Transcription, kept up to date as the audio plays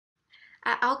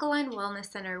At Alkaline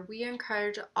Wellness Center, we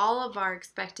encourage all of our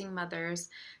expecting mothers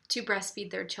to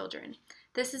breastfeed their children.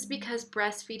 This is because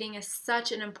breastfeeding is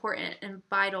such an important and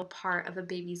vital part of a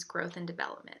baby's growth and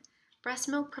development. Breast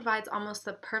milk provides almost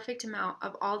the perfect amount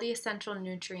of all the essential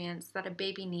nutrients that a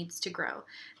baby needs to grow.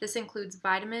 This includes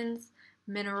vitamins,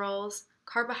 minerals,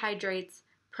 carbohydrates,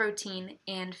 protein,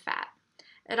 and fat.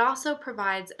 It also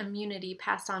provides immunity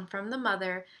passed on from the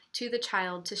mother to the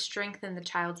child to strengthen the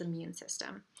child's immune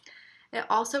system. It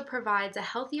also provides a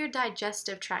healthier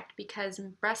digestive tract because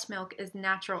breast milk is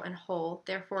natural and whole,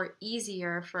 therefore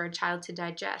easier for a child to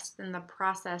digest than the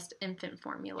processed infant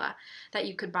formula that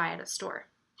you could buy at a store.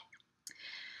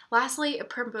 Lastly, it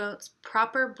promotes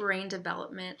proper brain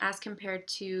development as compared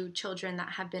to children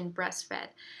that have been breastfed.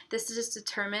 This is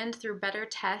determined through better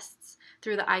tests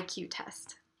through the IQ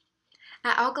test.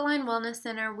 At Alkaline Wellness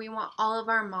Center, we want all of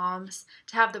our moms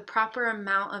to have the proper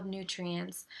amount of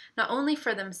nutrients, not only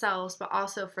for themselves, but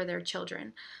also for their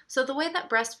children. So the way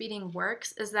that breastfeeding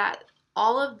works is that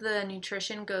all of the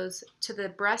nutrition goes to the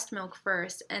breast milk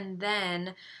first, and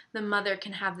then the mother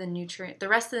can have the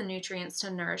rest of the nutrients to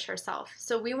nourish herself.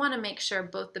 So we want to make sure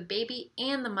both the baby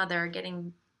and the mother are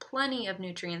getting plenty of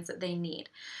nutrients that they need.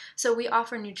 So we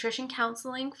offer nutrition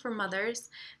counseling for mothers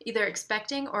either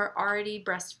expecting or already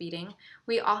breastfeeding.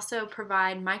 We also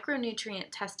provide micronutrient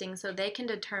testing so they can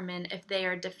determine if they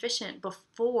are deficient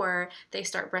before they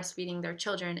start breastfeeding their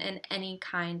children in any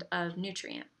kind of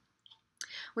nutrient.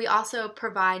 We also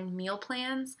provide meal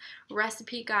plans,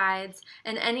 recipe guides,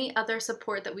 and any other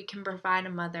support that we can provide a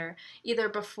mother either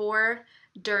before,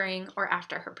 during, or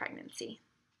after her pregnancy.